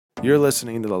You're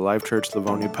listening to the Life Church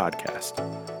Livonia podcast,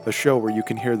 a show where you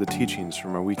can hear the teachings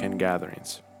from our weekend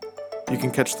gatherings. You can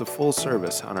catch the full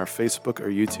service on our Facebook or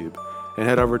YouTube, and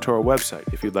head over to our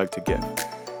website if you'd like to give.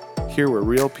 Here we're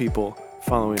real people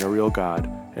following a real God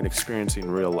and experiencing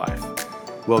real life.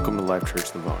 Welcome to Life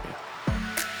Church Livonia.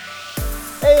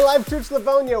 Hey, Life Church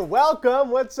Livonia,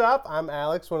 welcome. What's up? I'm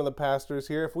Alex, one of the pastors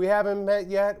here. If we haven't met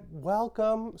yet,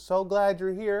 welcome. So glad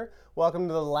you're here. Welcome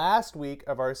to the last week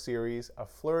of our series, A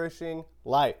Flourishing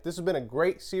Life. This has been a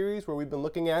great series where we've been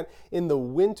looking at in the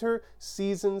winter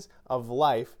seasons of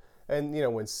life. And,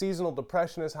 when seasonal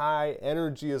depression is high,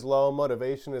 energy is low,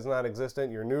 motivation is not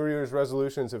existent, your New Year's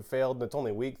resolutions have failed, and it's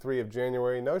only week 3 of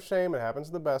January. No shame, it happens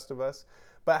to the best of us.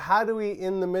 But how do we,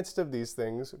 in the midst of these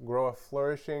things, grow a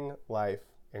flourishing life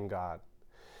in God?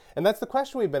 And that's the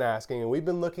question we've been asking, and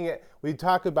we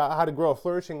talk about how to grow a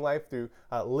flourishing life through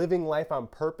living life on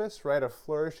purpose, right? A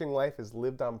flourishing life is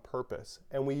lived on purpose.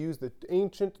 And we use the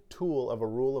ancient tool of a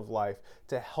rule of life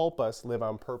to help us live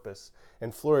on purpose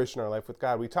and flourish in our life with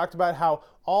God. We talked about how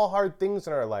all hard things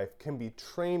in our life can be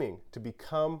training to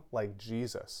become like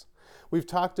Jesus. We've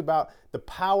talked about the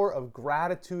power of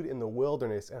gratitude in the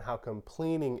wilderness and how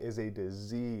complaining is a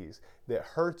disease that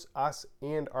hurts us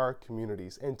and our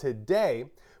communities. And today,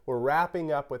 we're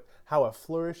wrapping up with how a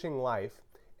flourishing life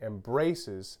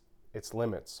embraces its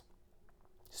limits.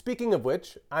 Speaking of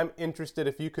which, I'm interested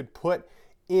if you could put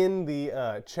in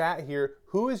the chat here,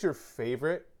 who is your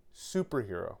favorite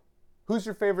superhero? Who's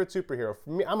your favorite superhero?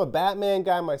 For me, I'm a Batman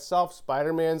guy myself.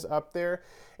 Spider-Man's up there.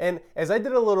 And as I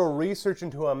did a little research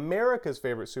into who America's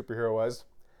favorite superhero was,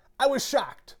 I was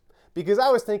shocked. Because I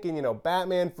was thinking,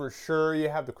 Batman for sure. You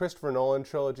have the Christopher Nolan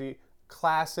trilogy,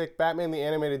 classic. Batman the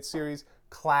Animated Series,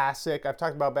 classic. I've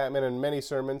talked about Batman in many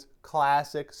sermons,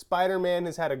 classic. Spider-Man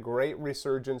has had a great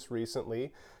resurgence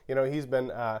recently. He's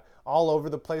been all over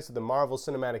the place with the Marvel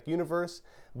Cinematic Universe.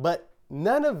 But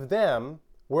none of them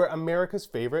were America's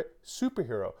favorite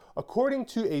superhero. According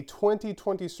to a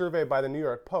 2020 survey by the New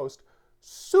York Post,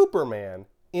 Superman,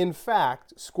 in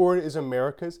fact, scored as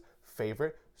America's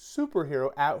favorite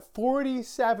superhero at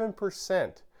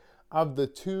 47% of the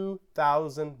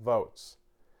 2,000 votes.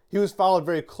 He was followed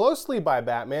very closely by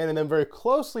Batman, and then very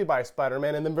closely by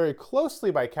Spider-Man, and then very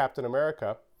closely by Captain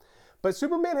America. But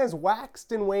Superman has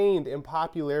waxed and waned in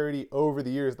popularity over the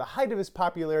years, the height of his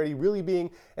popularity really being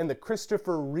in the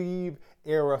Christopher Reeve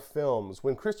era films,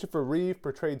 when Christopher Reeve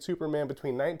portrayed Superman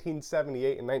between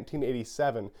 1978 and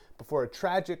 1987 before a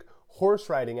tragic horse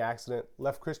riding accident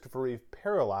left Christopher Reeve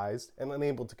paralyzed and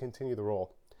unable to continue the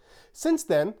role. Since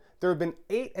then, there have been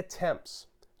 8 attempts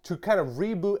to kind of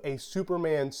reboot a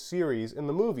Superman series in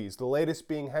the movies, the latest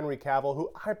being Henry Cavill,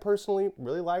 who I personally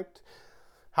really liked.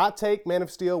 Hot take, Man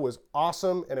of Steel was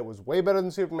awesome, and it was way better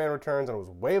than Superman Returns, and it was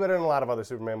way better than a lot of other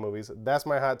Superman movies. That's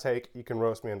my hot take. You can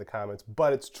roast me in the comments,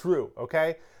 but it's true,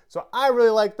 okay? So I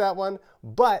really liked that one,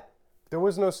 but there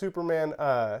was no Superman,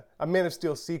 a Man of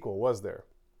Steel sequel, was there?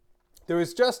 There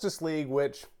was Justice League,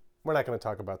 which we're not going to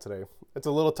talk about today. It's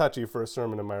a little touchy for a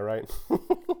sermon, am I right?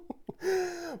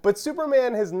 But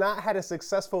Superman has not had a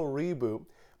successful reboot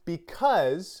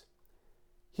because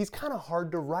he's kind of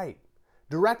hard to write.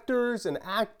 Directors and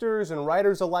actors and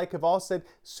writers alike have all said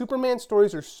Superman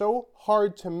stories are so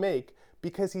hard to make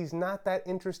because he's not that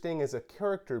interesting as a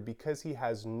character because he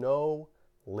has no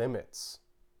limits.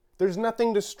 There's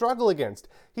nothing to struggle against.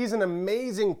 He's an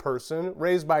amazing person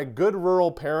raised by good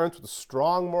rural parents with a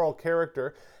strong moral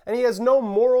character, and he has no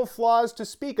moral flaws to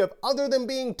speak of other than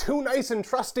being too nice and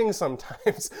trusting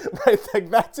sometimes, right? Like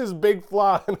that's his big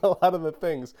flaw in a lot of the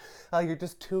things. You're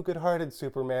just too good-hearted,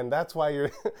 Superman. That's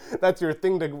why that's your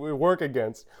thing to work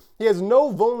against. He has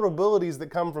no vulnerabilities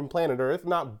that come from planet Earth,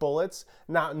 not bullets,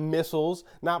 not missiles,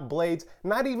 not blades,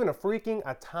 not even a freaking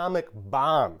atomic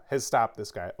bomb has stopped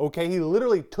this guy, okay? He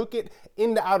literally took it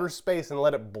into outer space and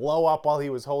let it blow up while he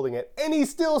was holding it, and he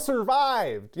still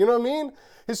survived. You know what I mean?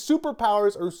 His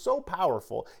superpowers are so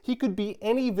powerful, he could be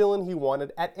any villain he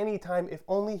wanted at any time if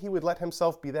only he would let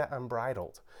himself be that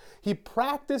unbridled. He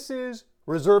practices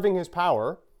reserving his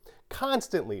power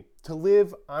constantly to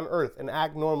live on Earth and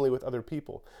act normally with other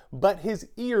people. But his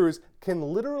ears can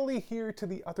literally hear to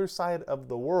the other side of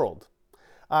the world.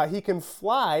 He can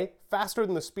fly faster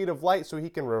than the speed of light so he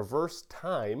can reverse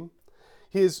time.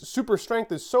 His super strength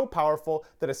is so powerful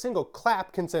that a single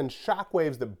clap can send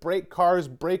shockwaves that break cars,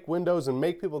 break windows, and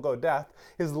make people go deaf.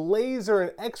 His laser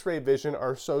and x-ray vision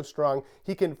are so strong,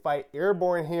 he can fight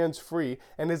airborne hands-free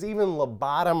and has even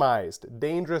lobotomized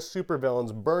dangerous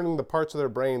supervillains, burning the parts of their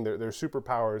brain their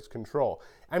superpowers control.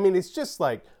 I mean, it's just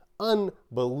like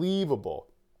unbelievable.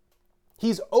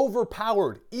 He's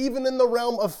overpowered, even in the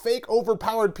realm of fake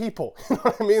overpowered people. You know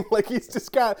what I mean? Like, he's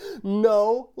just got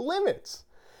no limits.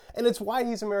 And it's why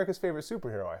he's America's favorite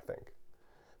superhero, I think.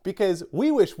 Because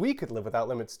we wish we could live without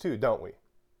limits too, don't we?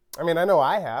 I mean, I know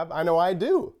I have. I know I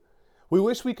do. We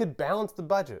wish we could balance the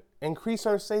budget, increase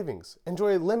our savings,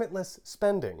 enjoy limitless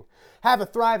spending, have a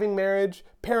thriving marriage,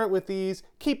 parent with ease,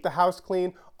 keep the house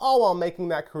clean, all while making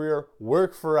that career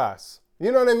work for us.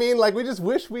 You know what I mean? Like, we just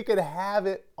wish we could have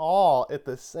it all at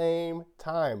the same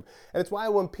time. And it's why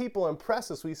when people impress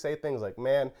us, we say things like,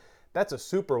 man, that's a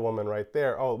superwoman right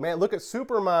there. Oh, man, look at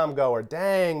Supermom go. Or,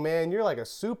 dang, man, you're like a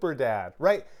super dad,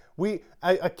 right? We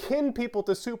akin people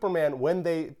to Superman when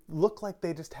they look like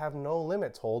they just have no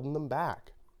limits holding them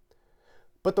back.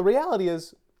 But the reality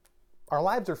is, our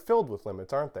lives are filled with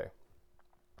limits, aren't they?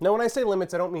 Now, when I say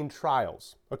limits, I don't mean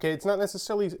trials, okay? It's not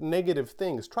necessarily negative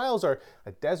things. Trials are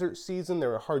a desert season,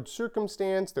 they're a hard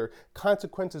circumstance, they're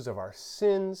consequences of our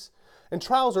sins. And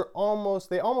trials are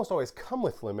almost always come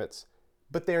with limits,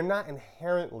 but they're not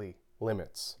inherently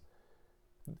limits.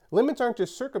 Limits aren't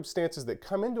just circumstances that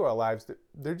come into our lives,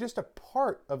 they're just a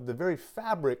part of the very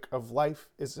fabric of life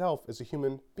itself as a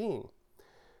human being.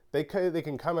 They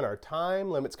can come in our time,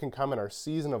 limits can come in our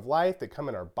season of life, they come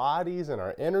in our bodies and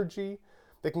our energy.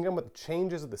 They can come with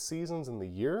changes of the seasons and the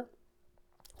year.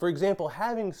 For example,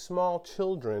 having small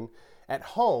children at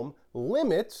home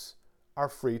limits our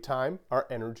free time, our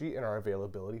energy, and our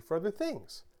availability for other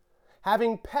things.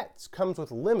 Having pets comes with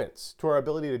limits to our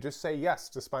ability to just say yes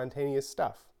to spontaneous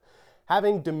stuff.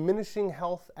 Having diminishing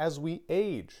health as we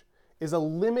age is a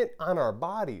limit on our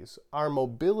bodies, our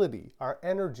mobility, our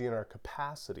energy, and our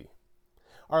capacity.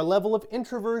 Our level of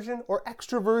introversion or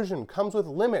extroversion comes with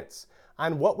limits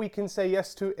on what we can say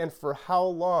yes to and for how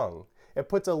long. It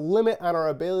puts a limit on our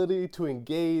ability to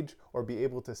engage or be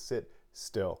able to sit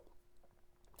still.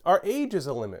 Our age is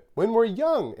a limit. When we're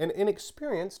young and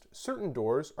inexperienced, certain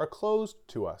doors are closed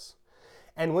to us.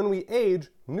 And when we age,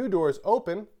 new doors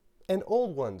open and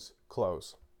old ones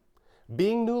close.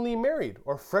 Being newly married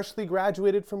or freshly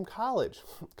graduated from college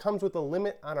comes with a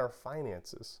limit on our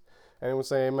finances. Anyone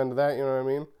say amen to that? You know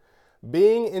what I mean?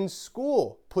 Being in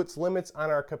school puts limits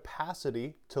on our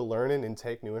capacity to learn and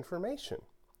intake new information.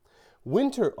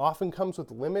 Winter often comes with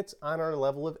limits on our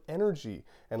level of energy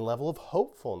and level of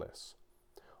hopefulness.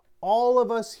 All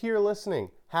of us here listening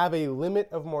have a limit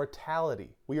of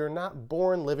mortality. We are not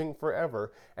born living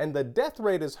forever, and the death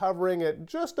rate is hovering at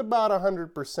just about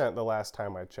 100% the last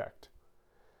time I checked.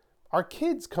 Our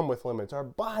kids come with limits, our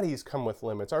bodies come with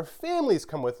limits, our families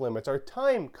come with limits, our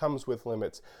time comes with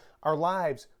limits, our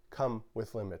lives come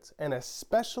with limits. And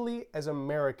especially as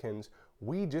Americans,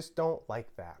 we just don't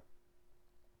like that.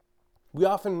 We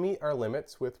often meet our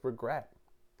limits with regret,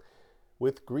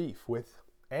 with grief, with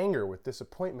anger, with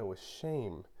disappointment, with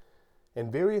shame,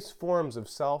 and various forms of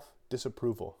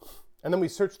self-disapproval. And then we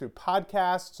search through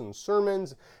podcasts and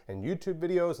sermons and YouTube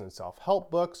videos and self-help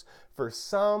books for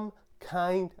some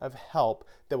kind of help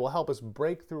that will help us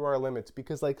break through our limits,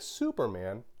 because like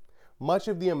Superman, much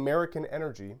of the American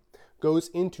energy goes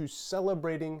into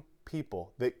celebrating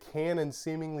people that can and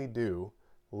seemingly do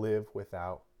live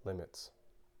without limits.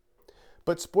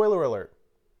 But spoiler alert,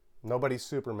 nobody's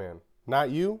Superman. Not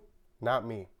you, not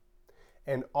me.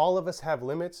 And all of us have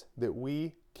limits that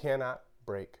we cannot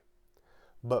break.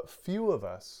 But few of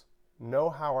us know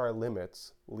how our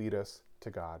limits lead us to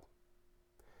God.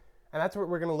 And that's what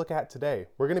we're going to look at today.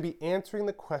 We're going to be answering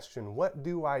the question, what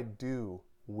do I do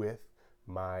with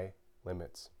my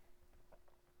limits?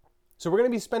 So we're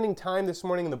going to be spending time this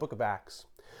morning in the book of Acts,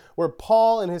 where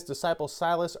Paul and his disciple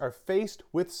Silas are faced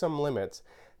with some limits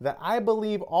that I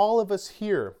believe all of us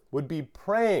here would be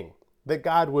praying that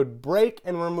God would break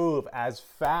and remove as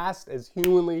fast as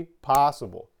humanly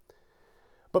possible.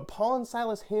 But Paul and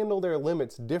Silas handle their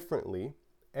limits differently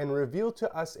and reveal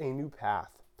to us a new path,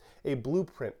 a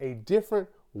blueprint, a different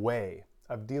way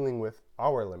of dealing with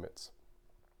our limits.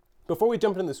 Before we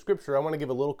jump into the scripture, I want to give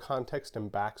a little context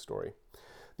and backstory.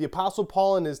 The Apostle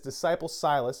Paul and his disciple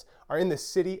Silas are in the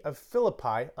city of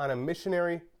Philippi on a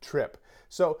missionary trip.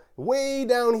 So way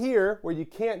down here, where you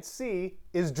can't see,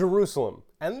 is Jerusalem.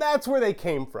 And that's where they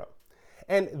came from.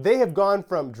 And they have gone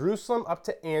from Jerusalem up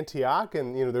to Antioch.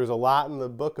 And there's a lot in the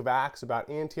book of Acts about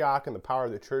Antioch and the power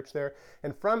of the church there.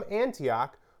 And from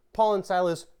Antioch, Paul and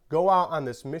Silas go out on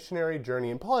this missionary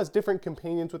journey. And Paul has different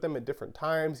companions with him at different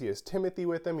times. He has Timothy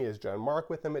with him. He has John Mark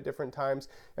with him at different times.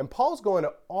 And Paul's going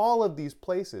to all of these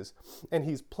places, and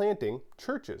he's planting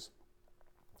churches.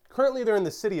 Currently, they're in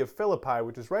the city of Philippi,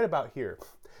 which is right about here.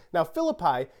 Now,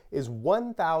 Philippi is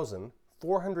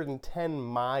 1,410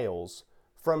 miles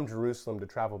from Jerusalem to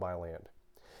travel by land.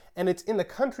 And it's in the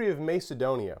country of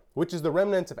Macedonia, which is the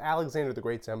remnants of Alexander the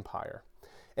Great's empire.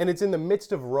 And it's in the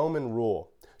midst of Roman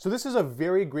rule. So this is a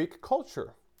very Greek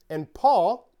culture. And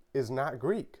Paul is not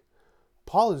Greek.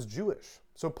 Paul is Jewish.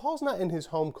 So Paul's not in his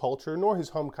home culture nor his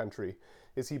home country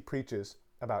as he preaches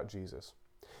about Jesus.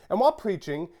 And while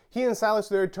preaching, he and Silas,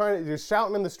 they're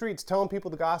shouting in the streets, telling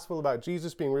people the gospel about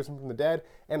Jesus being risen from the dead.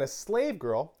 And a slave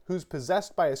girl who's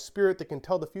possessed by a spirit that can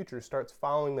tell the future starts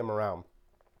following them around.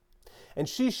 And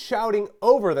she's shouting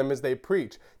over them as they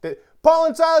preach that Paul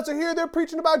and Silas are here. They're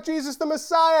preaching about Jesus, the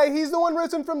Messiah. He's the one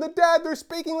risen from the dead. They're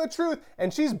speaking the truth.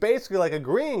 And she's basically like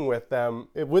agreeing with them,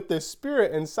 with this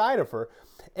spirit inside of her.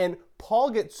 And Paul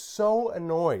gets so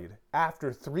annoyed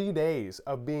after 3 days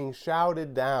of being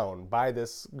shouted down by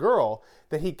this girl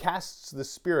that he casts the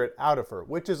spirit out of her,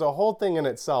 which is a whole thing in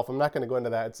itself. I'm not going to go into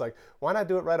that. It's like, why not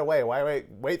do it right away? Why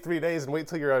wait 3 days and wait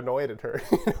till you're annoyed at her?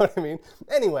 You know what I mean?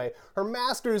 Anyway, her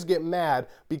masters get mad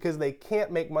because they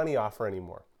can't make money off her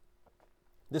anymore.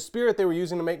 The spirit they were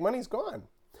using to make money is gone.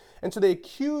 And so they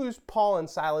accused Paul and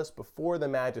Silas before the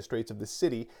magistrates of the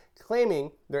city,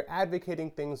 claiming they're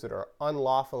advocating things that are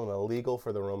unlawful and illegal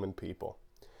for the Roman people.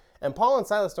 And Paul and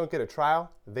Silas don't get a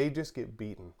trial, they just get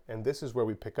beaten. And this is where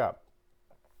we pick up.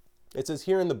 It says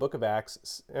here in the book of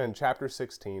Acts, in chapter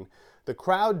 16, the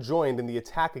crowd joined in the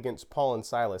attack against Paul and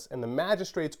Silas, and the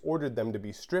magistrates ordered them to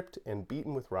be stripped and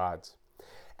beaten with rods.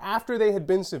 After they had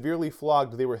been severely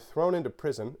flogged, they were thrown into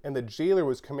prison, and the jailer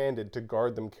was commanded to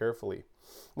guard them carefully.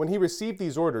 When he received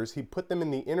these orders, he put them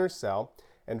in the inner cell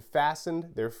and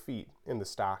fastened their feet in the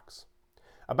stocks.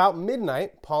 About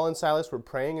midnight, Paul and Silas were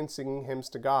praying and singing hymns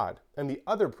to God, and the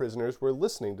other prisoners were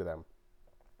listening to them.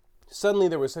 Suddenly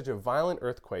there was such a violent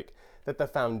earthquake that the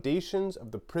foundations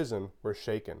of the prison were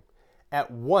shaken.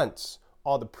 At once,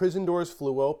 all the prison doors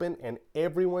flew open and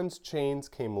everyone's chains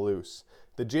came loose.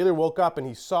 The jailer woke up and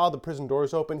he saw the prison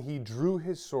doors open. He drew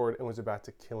his sword and was about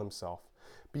to kill himself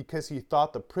because he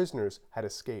thought the prisoners had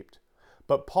escaped.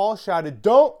 But Paul shouted,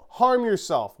 "Don't harm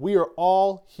yourself. We are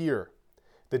all here."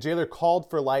 The jailer called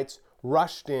for lights,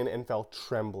 rushed in, and fell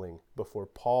trembling before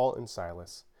Paul and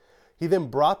Silas. He then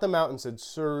brought them out and said,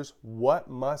 "Sirs, what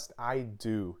must I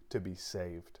do to be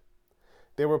saved?"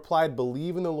 They replied,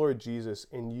 "Believe in the Lord Jesus,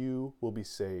 and you will be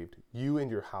saved, you and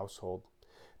your household."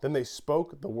 Then they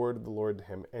spoke the word of the Lord to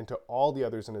him and to all the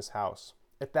others in his house.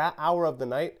 At that hour of the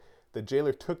night, the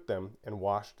jailer took them and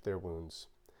washed their wounds.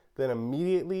 Then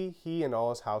immediately he and all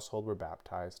his household were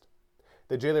baptized.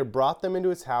 The jailer brought them into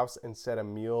his house and set a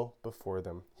meal before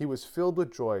them. He was filled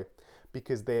with joy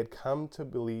because they had come to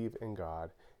believe in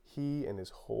God, he and his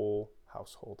whole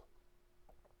household.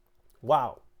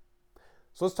 Wow.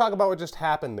 So let's talk about what just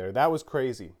happened there. That was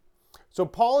crazy. So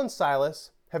Paul and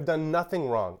Silas have done nothing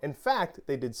wrong. In fact,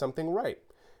 they did something right.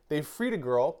 They freed a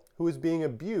girl who was being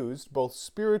abused both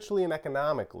spiritually and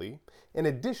economically, in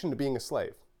addition to being a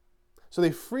slave. So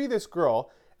they free this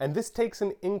girl, and this takes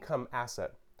an income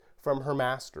asset from her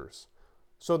masters.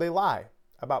 So they lie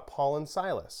about Paul and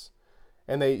Silas.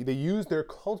 And they use their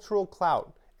cultural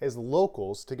clout as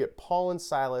locals to get Paul and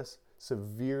Silas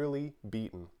severely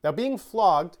beaten. Now, being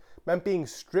flogged meant being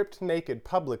stripped naked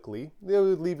publicly. They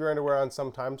would leave your underwear on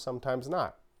sometimes, sometimes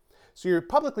not. So you're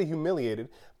publicly humiliated,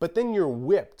 but then you're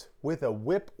whipped with a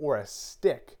whip or a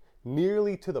stick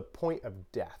nearly to the point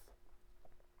of death.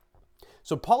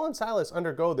 So Paul and Silas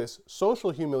undergo this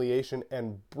social humiliation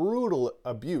and brutal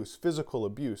abuse, physical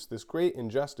abuse, this great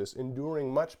injustice,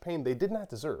 enduring much pain they did not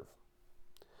deserve.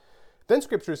 Then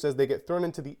Scripture says they get thrown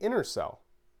into the inner cell,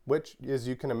 which, as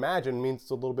you can imagine, means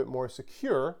it's a little bit more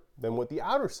secure than what the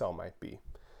outer cell might be.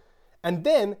 And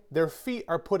then their feet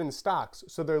are put in stocks,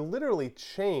 so they're literally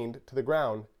chained to the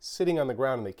ground, sitting on the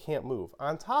ground, and they can't move.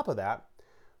 On top of that,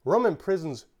 Roman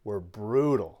prisons were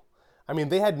brutal. I mean,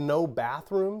 they had no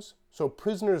bathrooms, so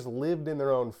prisoners lived in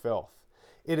their own filth.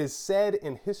 It is said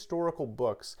in historical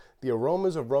books, the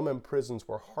aromas of Roman prisons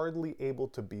were hardly able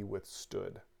to be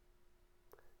withstood.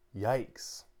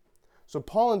 Yikes. So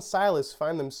Paul and Silas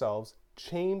find themselves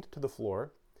chained to the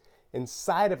floor,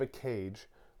 inside of a cage,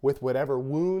 with whatever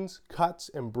wounds, cuts,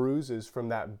 and bruises from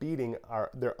that beating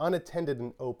they're unattended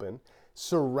and open,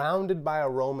 surrounded by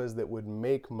aromas that would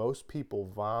make most people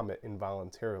vomit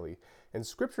involuntarily. And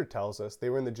Scripture tells us they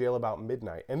were in the jail about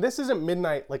midnight. And this isn't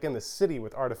midnight like in the city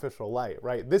with artificial light,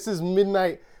 right? This is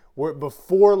midnight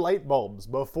before light bulbs,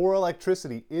 before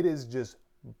electricity. It is just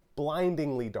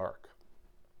blindingly dark.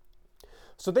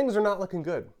 So things are not looking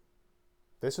good.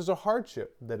 This is a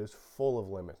hardship that is full of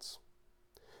limits.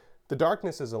 The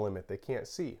darkness is a limit they can't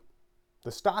see.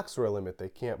 The stocks are a limit they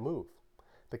can't move.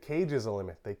 The cage is a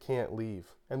limit they can't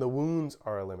leave. And the wounds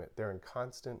are a limit. They're in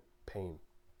constant pain.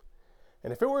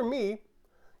 And if it were me,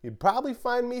 you'd probably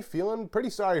find me feeling pretty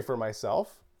sorry for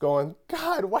myself, going,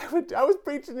 God, I was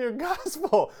preaching your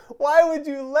gospel. Why would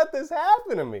you let this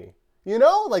happen to me? You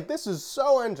know, like, this is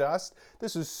so unjust.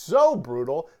 This is so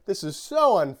brutal. This is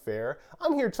so unfair.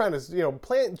 I'm here trying to,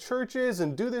 plant churches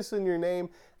and do this in your name.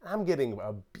 I'm getting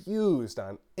abused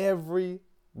on every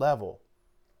level.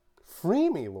 Free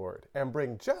me, Lord, and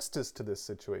bring justice to this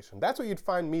situation. That's what you'd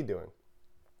find me doing.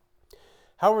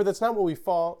 However, that's not what we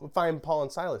find Paul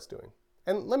and Silas doing.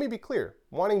 And let me be clear,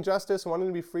 wanting justice, wanting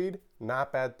to be freed,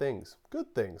 not bad things,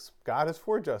 good things. God is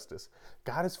for justice.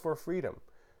 God is for freedom.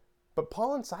 But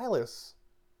Paul and Silas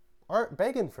aren't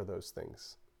begging for those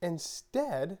things.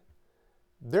 Instead,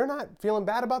 they're not feeling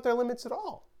bad about their limits at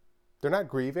all. They're not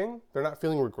grieving. They're not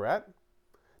feeling regret.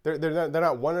 They're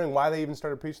not wondering why they even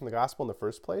started preaching the gospel in the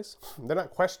first place. They're not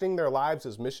questioning their lives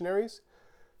as missionaries.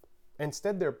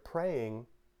 Instead, they're praying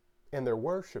and they're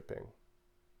worshiping.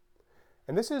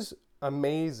 And this is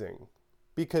amazing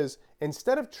because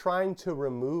instead of trying to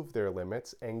remove their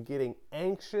limits and getting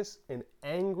anxious and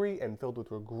angry and filled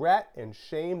with regret and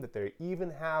shame that they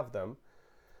even have them,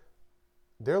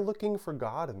 they're looking for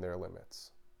God in their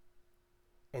limits.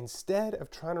 Instead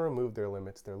of trying to remove their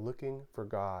limits, they're looking for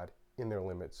God in their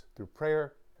limits through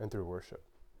prayer and through worship.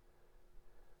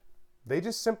 They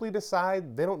just simply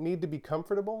decide they don't need to be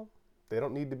comfortable. They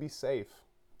don't need to be safe.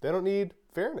 They don't need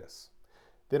fairness.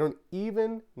 They don't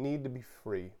even need to be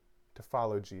free to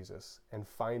follow Jesus and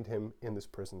find him in this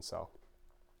prison cell.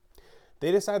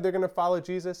 They decide they're going to follow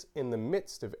Jesus in the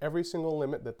midst of every single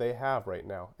limit that they have right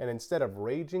now. And instead of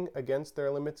raging against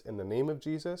their limits in the name of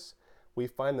Jesus, we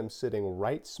find them sitting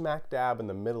right smack dab in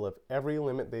the middle of every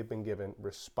limit they've been given,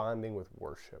 responding with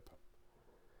worship.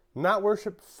 Not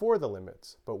worship for the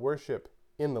limits, but worship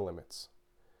in the limits.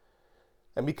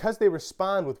 And because they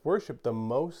respond with worship, the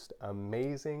most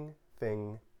amazing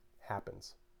thing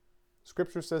happens.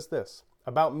 Scripture says this: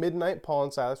 about midnight, Paul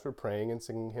and Silas were praying and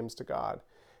singing hymns to God,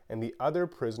 and the other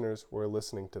prisoners were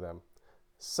listening to them.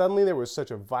 Suddenly there was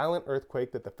such a violent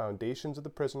earthquake that the foundations of the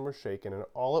prison were shaken, and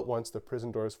all at once the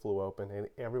prison doors flew open, and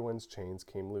everyone's chains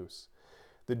came loose.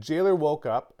 The jailer woke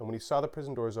up, and when he saw the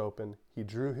prison doors open, he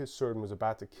drew his sword and was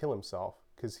about to kill himself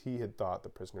because he had thought the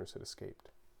prisoners had escaped.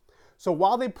 So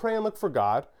while they pray and look for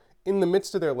God in the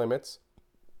midst of their limits,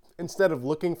 instead of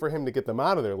looking for him to get them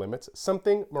out of their limits,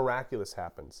 something miraculous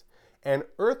happens. An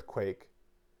earthquake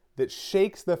that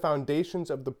shakes the foundations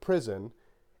of the prison.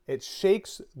 It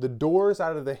shakes the doors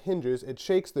out of the hinges. It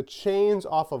shakes the chains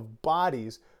off of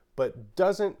bodies, but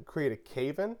doesn't create a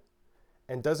cave-in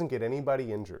and doesn't get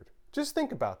anybody injured. Just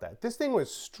think about that. This thing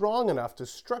was strong enough to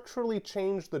structurally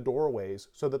change the doorways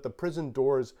so that the prison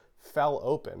doors fell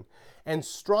open, and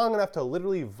strong enough to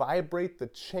literally vibrate the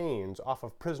chains off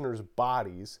of prisoners'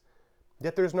 bodies,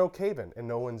 yet there's no cave-in and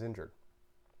no one's injured.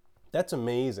 That's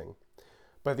amazing.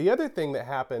 But the other thing that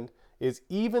happened is,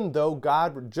 even though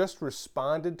God just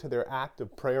responded to their act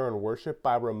of prayer and worship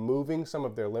by removing some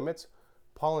of their limits,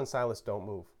 Paul and Silas don't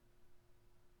move.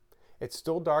 It's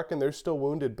still dark and they're still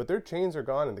wounded, but their chains are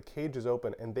gone and the cage is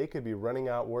open and they could be running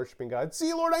out worshiping God.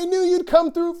 See, Lord, I knew you'd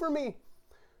come through for me.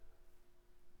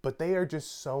 But they are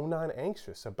just so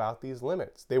non-anxious about these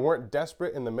limits. They weren't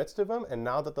desperate in the midst of them, and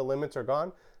now that the limits are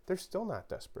gone, they're still not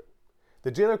desperate. The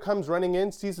jailer comes running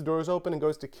in, sees the doors open, and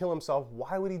goes to kill himself.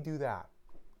 Why would he do that?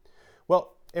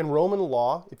 Well, in Roman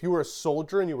law, if you were a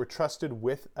soldier and you were trusted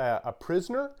with a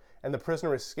prisoner and the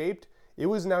prisoner escaped, it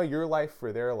was now your life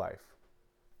for their life.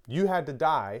 You had to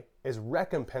die as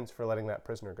recompense for letting that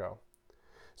prisoner go.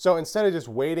 So instead of just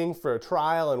waiting for a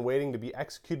trial and waiting to be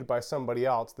executed by somebody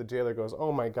else, the jailer goes,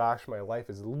 oh my gosh, my life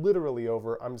is literally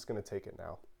over. I'm just going to take it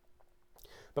now.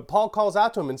 But Paul calls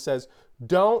out to him and says,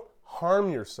 don't harm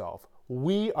yourself.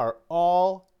 We are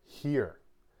all here.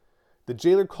 The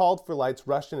jailer called for lights,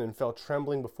 rushed in, and fell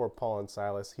trembling before Paul and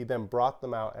Silas. He then brought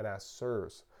them out and asked,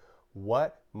 sirs,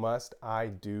 what must I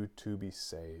do to be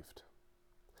saved?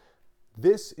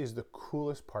 This is the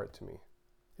coolest part to me.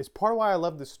 It's part of why I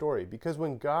love this story, because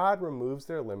when God removes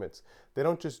their limits, they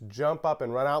don't just jump up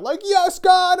and run out like, yes,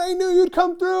 God, I knew you'd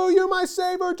come through. You're my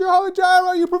Savior, Jehovah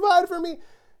Jireh, you provide for me.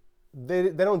 They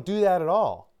don't do that at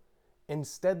all.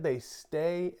 Instead, they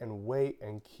stay and wait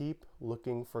and keep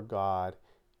looking for God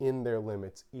in their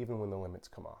limits, even when the limits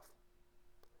come off.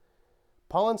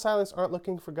 Paul and Silas aren't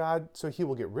looking for God so he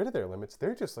will get rid of their limits.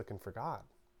 They're just looking for God.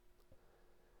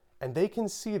 And they can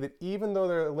see that even though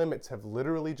their limits have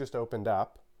literally just opened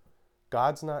up,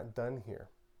 God's not done here.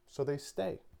 So they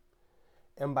stay.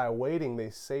 And by waiting, they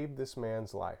save this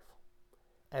man's life.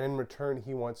 And in return,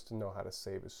 he wants to know how to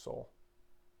save his soul.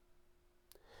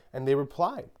 And they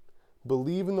replied,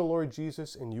 believe in the Lord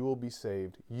Jesus and you will be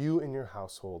saved, you and your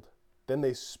household. Then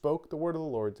they spoke the word of the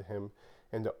Lord to him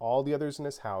and to all the others in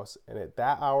his house. And at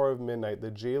that hour of midnight,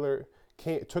 the jailer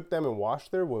took them and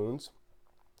washed their wounds.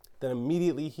 Then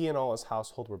immediately he and all his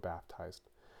household were baptized.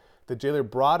 The jailer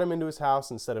brought him into his house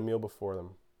and set a meal before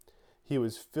them. He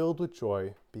was filled with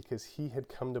joy because he had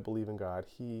come to believe in God,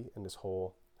 he and his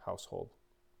whole household.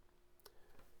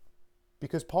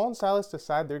 Because Paul and Silas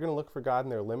decide they're going to look for God in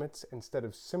their limits instead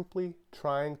of simply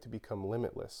trying to become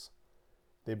limitless.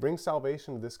 They bring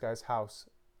salvation to this guy's house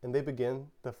and they begin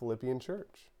the Philippian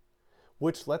church,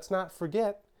 which, let's not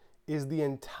forget, is the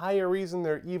entire reason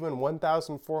they're even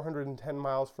 1,410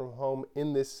 miles from home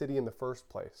in this city in the first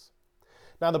place.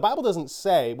 Now, the Bible doesn't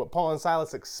say what Paul and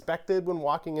Silas expected when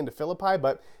walking into Philippi,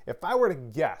 but if I were to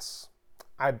guess,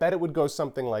 I bet it would go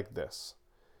something like this.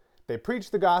 They preach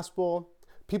the gospel,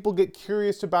 people get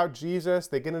curious about Jesus,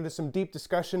 they get into some deep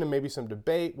discussion and maybe some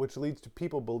debate, which leads to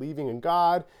people believing in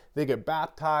God, they get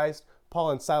baptized,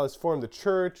 Paul and Silas form the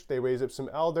church, they raise up some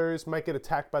elders, might get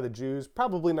attacked by the Jews,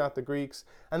 probably not the Greeks,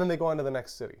 and then they go on to the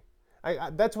next city.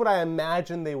 That's what I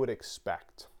imagine they would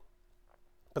expect.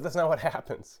 But that's not what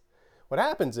happens. What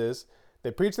happens is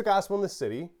they preach the gospel in the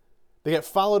city, they get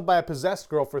followed by a possessed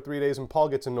girl for 3 days and Paul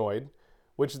gets annoyed,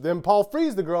 which then Paul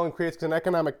frees the girl and creates an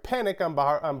economic panic on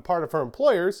part of her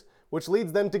employers, which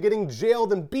leads them to getting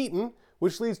jailed and beaten,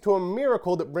 which leads to a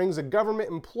miracle that brings a government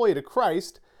employee to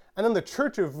Christ. And then the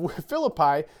church of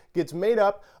Philippi gets made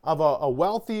up of a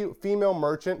wealthy female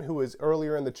merchant who was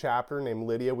earlier in the chapter named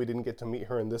Lydia. We didn't get to meet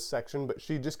her in this section, but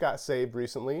she just got saved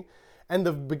recently. And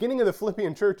the beginning of the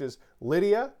Philippian church is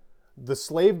Lydia, the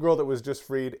slave girl that was just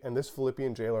freed, and this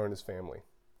Philippian jailer and his family.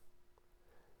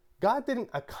 God didn't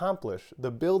accomplish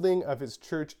the building of his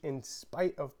church in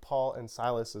spite of Paul and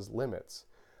Silas's limits,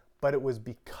 but it was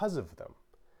because of them.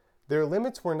 Their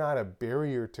limits were not a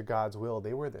barrier to God's will,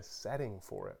 they were the setting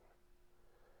for it.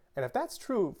 And if that's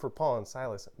true for Paul and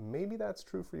Silas, maybe that's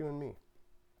true for you and me.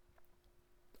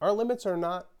 Our limits are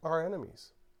not our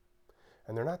enemies,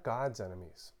 and they're not God's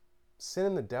enemies. Sin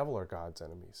and the devil are God's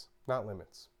enemies, not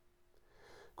limits.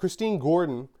 Christine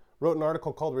Gordon wrote an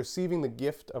article called Receiving the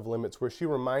Gift of Limits, where she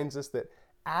reminds us that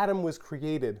Adam was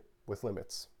created with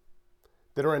limits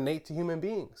that are innate to human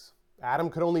beings. Adam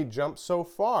could only jump so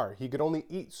far. He could only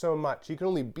eat so much. He could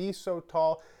only be so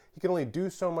tall. He could only do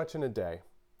so much in a day.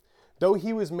 Though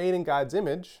he was made in God's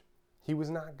image, he was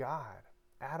not God.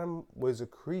 Adam was a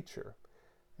creature,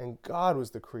 and God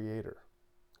was the creator.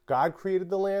 God created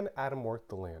the land, Adam worked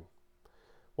the land.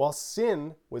 While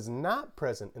sin was not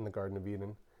present in the Garden of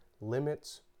Eden,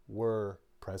 limits were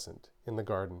present in the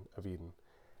Garden of Eden.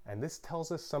 And this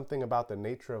tells us something about the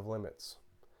nature of limits.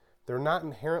 They're not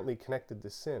inherently connected to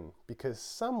sin because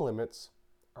some limits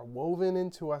are woven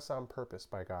into us on purpose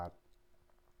by God.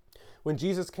 When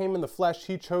Jesus came in the flesh,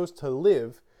 he chose to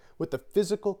live with the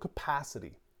physical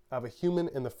capacity of a human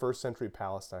in the first century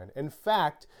Palestine. In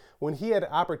fact, when he had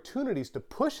opportunities to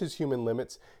push his human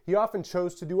limits, he often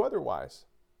chose to do otherwise.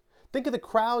 Think of the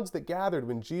crowds that gathered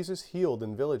when Jesus healed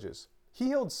in villages. He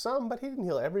healed some, but he didn't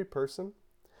heal every person.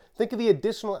 Think of the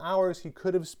additional hours he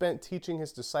could have spent teaching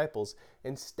his disciples.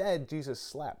 Instead, Jesus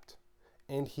slept,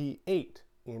 and he ate,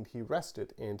 and he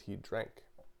rested, and he drank.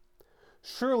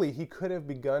 Surely he could have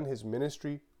begun his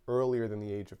ministry earlier than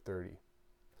the age of 30.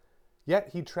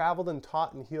 Yet he traveled and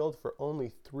taught and healed for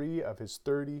only 3 of his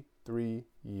 33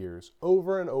 years.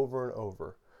 Over and over and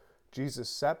over, Jesus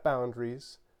set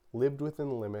boundaries, lived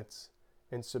within limits,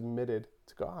 and submitted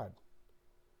to God.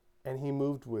 And he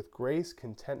moved with grace,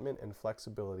 contentment, and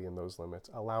flexibility in those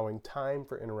limits, allowing time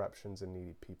for interruptions and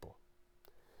needy people.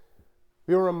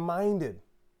 We are reminded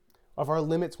of our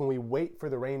limits when we wait for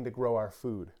the rain to grow our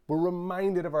food. We're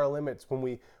reminded of our limits when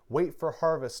we wait for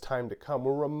harvest time to come.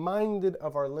 We're reminded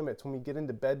of our limits when we get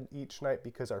into bed each night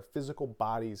because our physical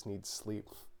bodies need sleep.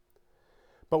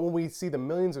 But when we see the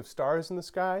millions of stars in the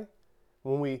sky,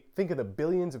 when we think of the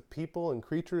billions of people and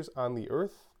creatures on the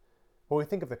earth, when we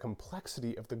think of the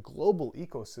complexity of the global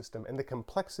ecosystem and the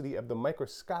complexity of the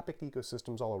microscopic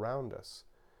ecosystems all around us,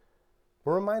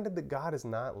 we're reminded that God is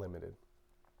not limited.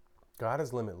 God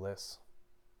is limitless.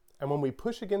 And when we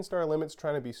push against our limits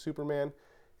trying to be Superman,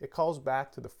 it calls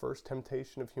back to the first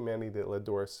temptation of humanity that led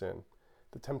to our sin,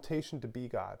 the temptation to be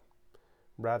God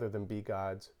rather than be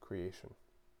God's creation.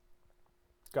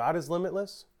 God is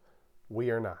limitless.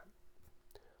 We are not.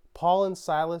 Paul and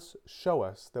Silas show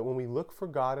us that when we look for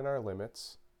God in our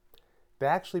limits, they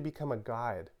actually become a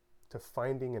guide to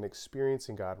finding and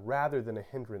experiencing God rather than a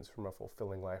hindrance from a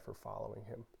fulfilling life or following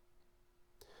him.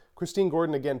 Christine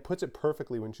Gordon again puts it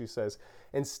perfectly when she says,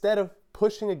 instead of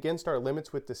pushing against our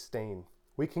limits with disdain,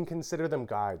 We can consider them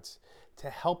guides to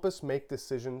help us make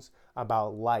decisions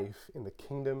about life in the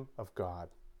kingdom of God.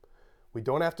 We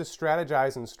don't have to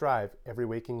strategize and strive every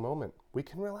waking moment. We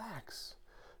can relax,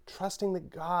 trusting that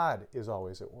God is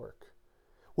always at work,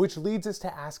 which leads us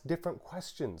to ask different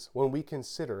questions when we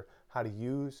consider how to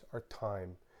use our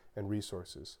time and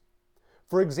resources.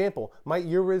 For example, might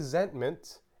your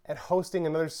resentment at hosting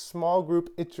another small group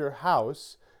at your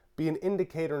house be an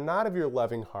indicator not of your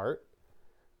loving heart,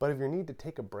 but of your need to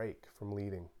take a break from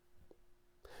leading?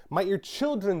 Might your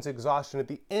children's exhaustion at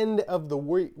the end of the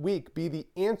week be the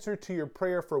answer to your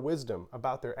prayer for wisdom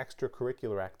about their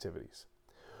extracurricular activities?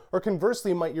 Or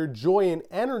conversely, might your joy and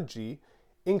energy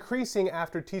increasing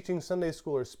after teaching Sunday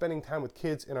school or spending time with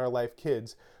kids in our Life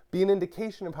Kids be an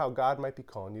indication of how God might be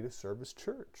calling you to serve His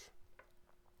church?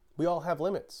 We all have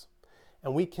limits,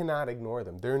 and we cannot ignore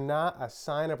them. They're not a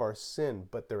sign of our sin,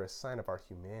 but they're a sign of our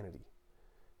humanity.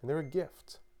 And they're a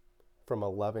gift from a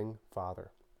loving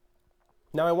Father.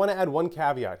 Now, I want to add one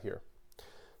caveat here.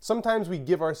 Sometimes we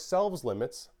give ourselves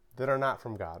limits that are not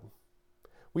from God.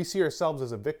 We see ourselves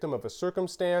as a victim of a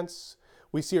circumstance.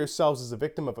 We see ourselves as a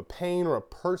victim of a pain or a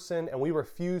person, and we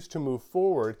refuse to move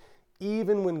forward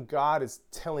even when God is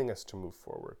telling us to move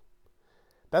forward.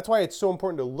 That's why it's so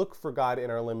important to look for God in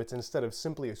our limits instead of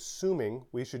simply assuming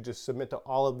we should just submit to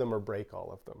all of them or break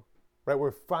all of them. Right?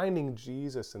 We're finding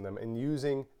Jesus in them and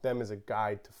using them as a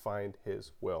guide to find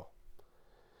His will.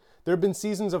 There have been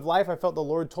seasons of life I felt the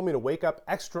Lord told me to wake up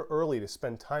extra early to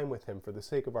spend time with Him for the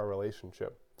sake of our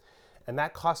relationship. And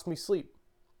that cost me sleep.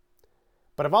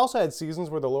 But I've also had seasons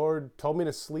where the Lord told me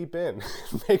to sleep in,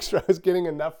 make sure I was getting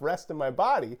enough rest in my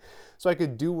body so I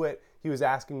could do what He was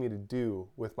asking me to do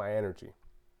with my energy.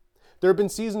 There have been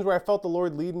seasons where I felt the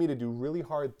Lord lead me to do really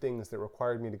hard things that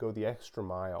required me to go the extra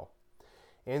mile.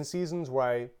 And seasons where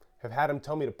I have had Him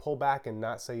tell me to pull back and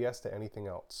not say yes to anything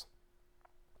else.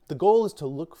 The goal is to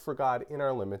look for God in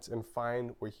our limits and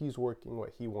find where He's working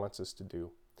what He wants us to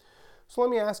do. So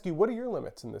let me ask you, what are your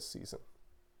limits in this season?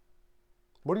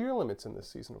 What are your limits in this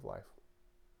season of life?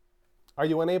 Are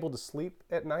you unable to sleep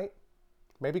at night?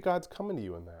 Maybe God's coming to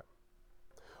you in that.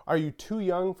 Are you too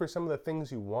young for some of the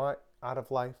things you want out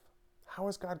of life? How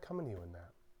is God coming to you in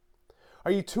that?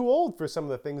 Are you too old for some of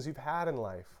the things you've had in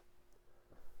life?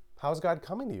 How is God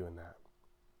coming to you in that?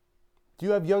 Do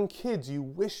you have young kids you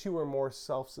wish you were more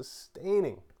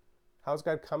self-sustaining? How's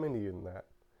God coming to you in that?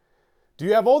 Do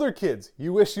you have older kids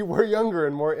you wish you were younger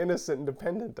and more innocent and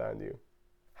dependent on you?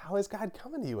 How is God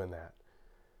coming to you in that?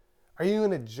 Are you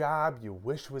in a job you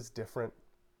wish was different?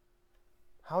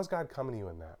 How is God coming to you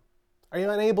in that? Are you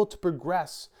unable to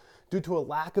progress due to a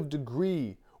lack of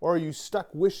degree, or are you stuck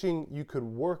wishing you could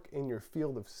work in your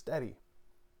field of study?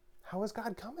 How is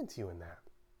God coming to you in that?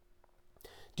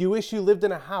 Do you wish you lived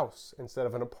in a house instead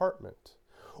of an apartment?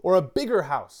 Or a bigger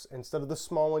house instead of the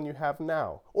small one you have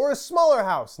now? Or a smaller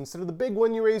house instead of the big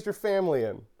one you raised your family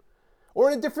in? Or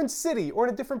in a different city or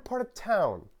in a different part of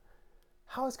town?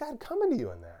 How is God coming to you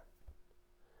in that?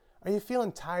 Are you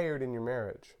feeling tired in your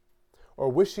marriage? Or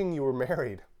wishing you were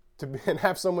married and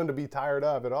have someone to be tired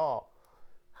of at all?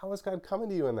 How is God coming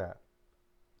to you in that?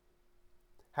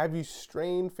 Have you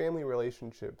strained family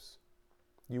relationships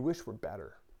you wish were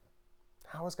better?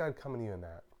 How is God coming to you in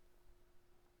that?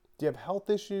 Do you have health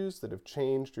issues that have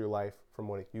changed your life from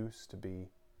what it used to be?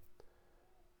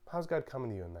 How's God coming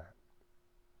to you in that?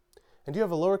 And do you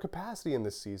have a lower capacity in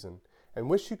this season and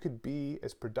wish you could be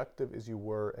as productive as you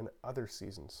were in other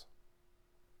seasons?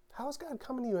 How is God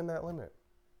coming to you in that limit?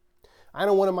 I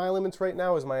know one of my limits right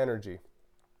now is my energy.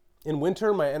 In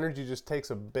winter, my energy just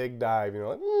takes a big dive,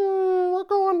 like, we're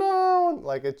going down.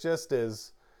 Like, it just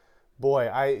is.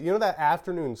 Boy, you know that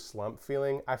afternoon slump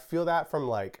feeling? I feel that from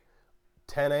like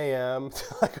 10 a.m.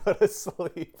 till I go to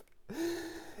sleep.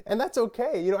 And that's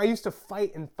okay. I used to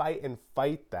fight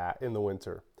that in the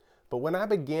winter. But when I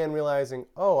began realizing,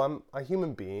 I'm a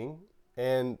human being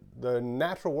and the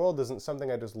natural world isn't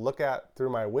something I just look at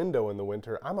through my window in the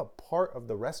winter, I'm a part of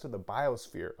the rest of the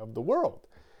biosphere of the world.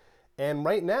 And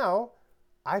right now,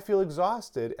 I feel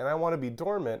exhausted and I want to be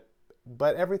dormant,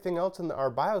 but everything else in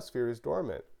our biosphere is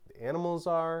dormant. The animals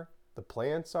are, the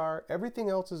plants are, everything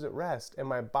else is at rest, and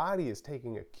my body is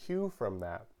taking a cue from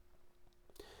that.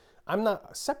 I'm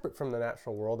not separate from the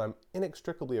natural world, I'm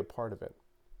inextricably a part of it.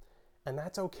 And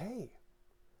that's okay.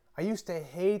 I used to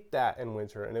hate that in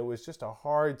winter, and it was just a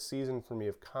hard season for me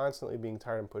of constantly being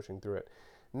tired and pushing through it.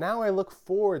 Now I look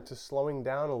forward to slowing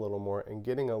down a little more and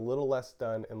getting a little less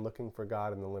done and looking for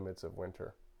God in the limits of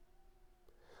winter.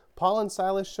 Paul and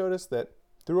Silas showed us that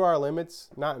through our limits,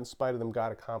 not in spite of them,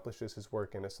 God accomplishes His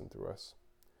work in us and through us.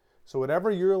 So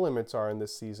whatever your limits are in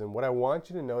this season, what I want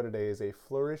you to know today is a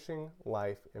flourishing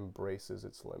life embraces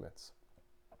its limits.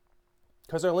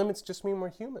 Because our limits just mean we're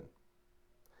human.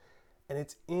 And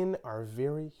it's in our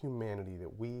very humanity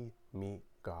that we meet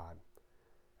God.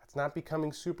 It's not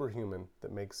becoming superhuman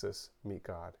that makes us meet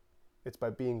God. It's by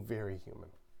being very human.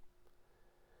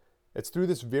 It's through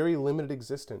this very limited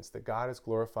existence that God is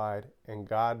glorified, and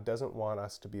God doesn't want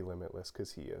us to be limitless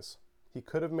because He is. He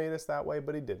could have made us that way,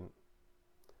 but He didn't.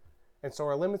 And so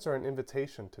our limits are an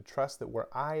invitation to trust that where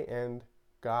I end,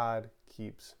 God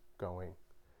keeps going.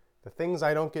 The things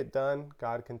I don't get done,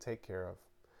 God can take care of.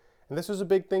 And this was a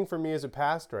big thing for me as a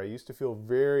pastor. I used to feel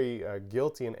very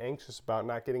guilty and anxious about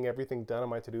not getting everything done on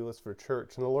my to-do list for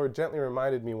church. And the Lord gently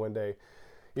reminded me one day,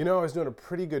 I was doing a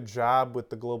pretty good job with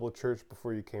the global church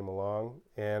before you came along,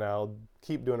 and I'll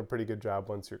keep doing a pretty good job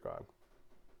once you're gone.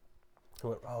 I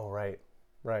went, oh,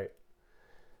 right.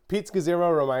 Pete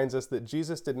Scazzero reminds us that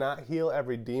Jesus did not heal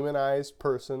every demonized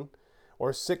person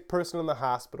or sick person in the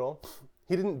hospital.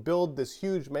 He didn't build this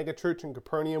huge mega church in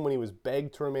Capernaum when he was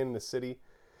begged to remain in the city.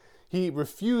 He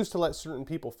refused to let certain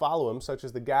people follow him, such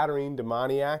as the Gadarene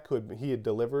demoniac who he had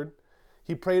delivered.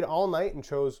 He prayed all night and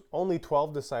chose only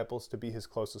 12 disciples to be his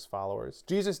closest followers.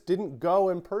 Jesus didn't go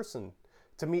in person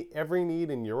to meet every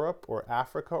need in Europe or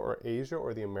Africa or Asia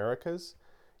or the Americas.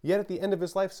 Yet at the end of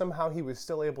his life, somehow he was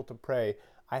still able to pray,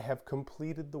 I have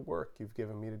completed the work you've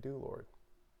given me to do, Lord.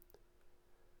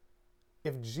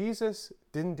 If Jesus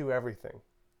didn't do everything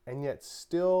and yet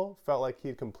still felt like he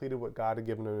had completed what God had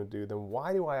given him to do, then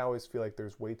why do I always feel like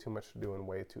there's way too much to do in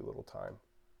way too little time?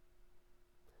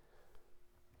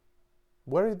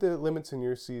 What are the limits in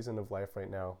your season of life right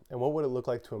now? And what would it look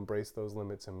like to embrace those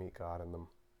limits and meet God in them?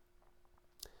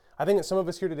 I think that some of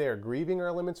us here today are grieving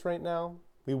our limits right now.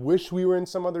 We wish we were in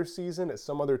some other season at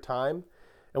some other time.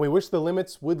 And we wish the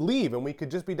limits would leave and we could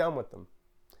just be done with them.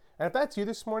 And if that's you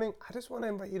this morning, I just want to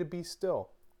invite you to be still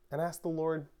and ask the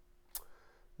Lord,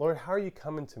 how are you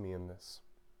coming to me in this?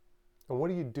 And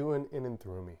what are you doing in and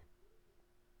through me?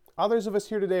 Others of us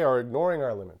here today are ignoring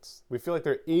our limits. We feel like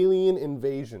they're alien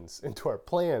invasions into our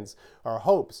plans, our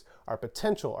hopes, our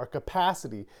potential, our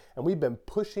capacity, and we've been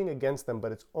pushing against them,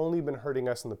 but it's only been hurting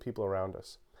us and the people around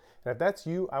us. And if that's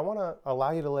you, I want to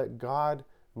allow you to let God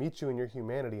meet you in your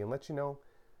humanity and let you know,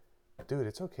 dude,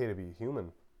 it's okay to be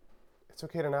human. It's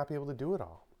okay to not be able to do it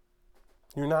all.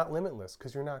 You're not limitless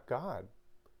because you're not God.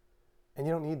 And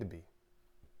you don't need to be.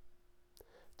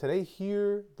 Today,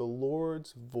 hear the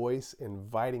Lord's voice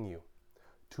inviting you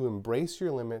to embrace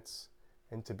your limits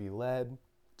and to be led,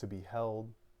 to be held,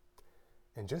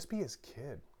 and just be his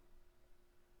kid.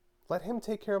 Let him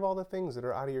take care of all the things that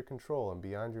are out of your control and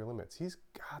beyond your limits. He's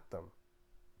got them.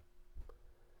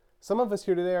 Some of us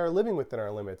here today are living within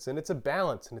our limits, and it's a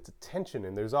balance and it's a tension,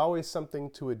 and there's always something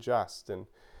to adjust, and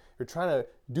you're trying to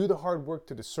do the hard work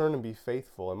to discern and be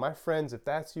faithful. And my friends, if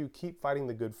that's you, keep fighting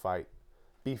the good fight.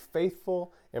 Be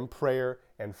faithful in prayer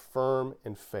and firm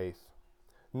in faith,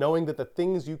 knowing that the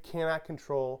things you cannot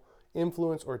control,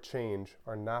 influence, or change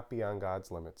are not beyond God's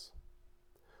limits.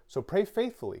 So pray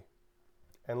faithfully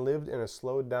and live in a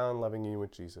slowed down, loving union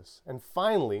with Jesus. And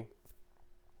finally,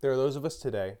 there are those of us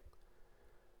today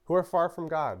who are far from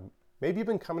God. Maybe you've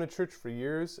been coming to church for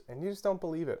years and you just don't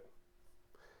believe it.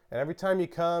 And every time you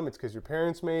come, it's because your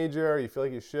parents made you or you feel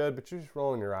like you should, but you're just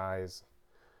rolling your eyes.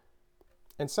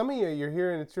 And some of you, you're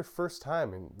here and it's your first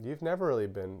time and you've never really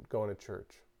been going to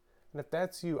church. And if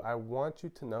that's you, I want you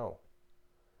to know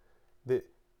that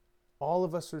all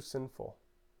of us are sinful.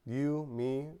 You,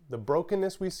 me, the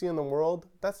brokenness we see in the world,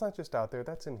 that's not just out there,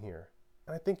 that's in here.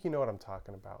 And I think you know what I'm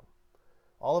talking about.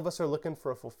 All of us are looking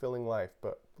for a fulfilling life,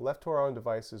 but left to our own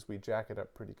devices, we jack it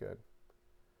up pretty good.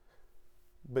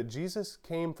 But Jesus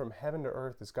came from heaven to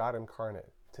earth as God incarnate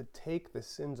to take the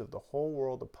sins of the whole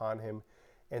world upon him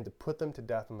and to put them to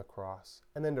death on the cross,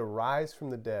 and then to rise from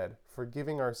the dead,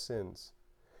 forgiving our sins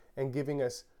and giving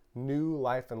us new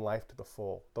life and life to the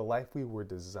full, the life we were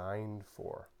designed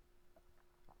for.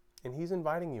 And he's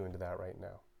inviting you into that right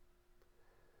now.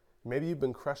 Maybe you've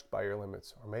been crushed by your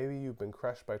limits, or maybe you've been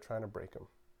crushed by trying to break them.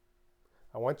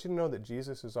 I want you to know that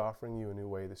Jesus is offering you a new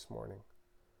way this morning,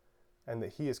 and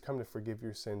that he has come to forgive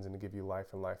your sins and to give you life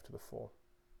and life to the full.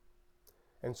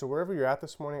 And so wherever you're at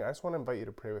this morning, I just want to invite you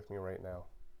to pray with me right now.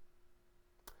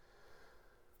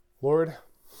 Lord,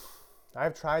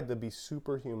 I've tried to be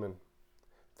superhuman,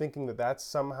 thinking that that's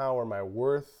somehow where my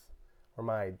worth or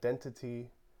my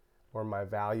identity or my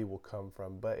value will come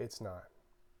from, but it's not.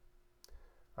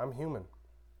 I'm human.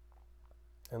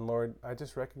 And Lord, I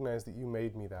just recognize that you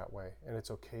made me that way, and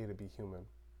it's okay to be human.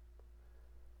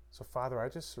 So Father, I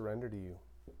just surrender to you.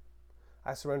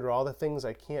 I surrender all the things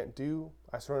I can't do.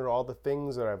 I surrender all the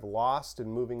things that I've lost in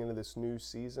moving into this new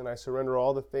season. I surrender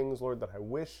all the things, Lord, that I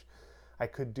wish I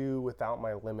could do without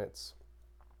my limits.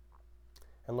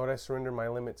 And Lord, I surrender my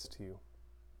limits to you.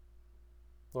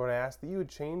 Lord, I ask that you would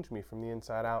change me from the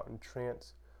inside out and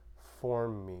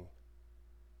transform me,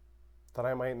 that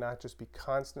I might not just be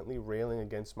constantly railing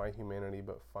against my humanity,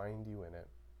 but find you in it.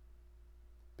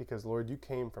 Because, Lord, you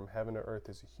came from heaven to earth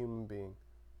as a human being.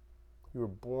 You were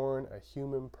born a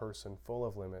human person full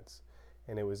of limits,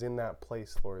 and it was in that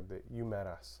place, Lord, that you met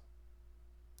us.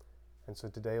 And so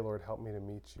today, Lord, help me to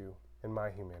meet you in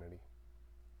my humanity.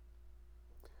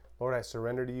 Lord, I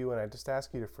surrender to you, and I just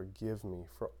ask you to forgive me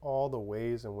for all the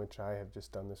ways in which I have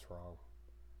just done this wrong.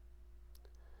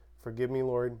 Forgive me,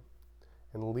 Lord,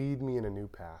 and lead me in a new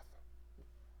path.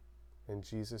 In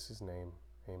Jesus' name,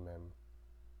 amen.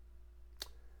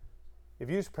 If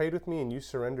you just prayed with me and you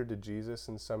surrendered to Jesus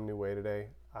in some new way today,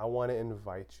 I want to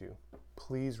invite you.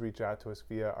 Please reach out to us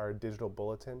via our digital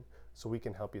bulletin so we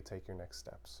can help you take your next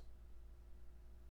steps.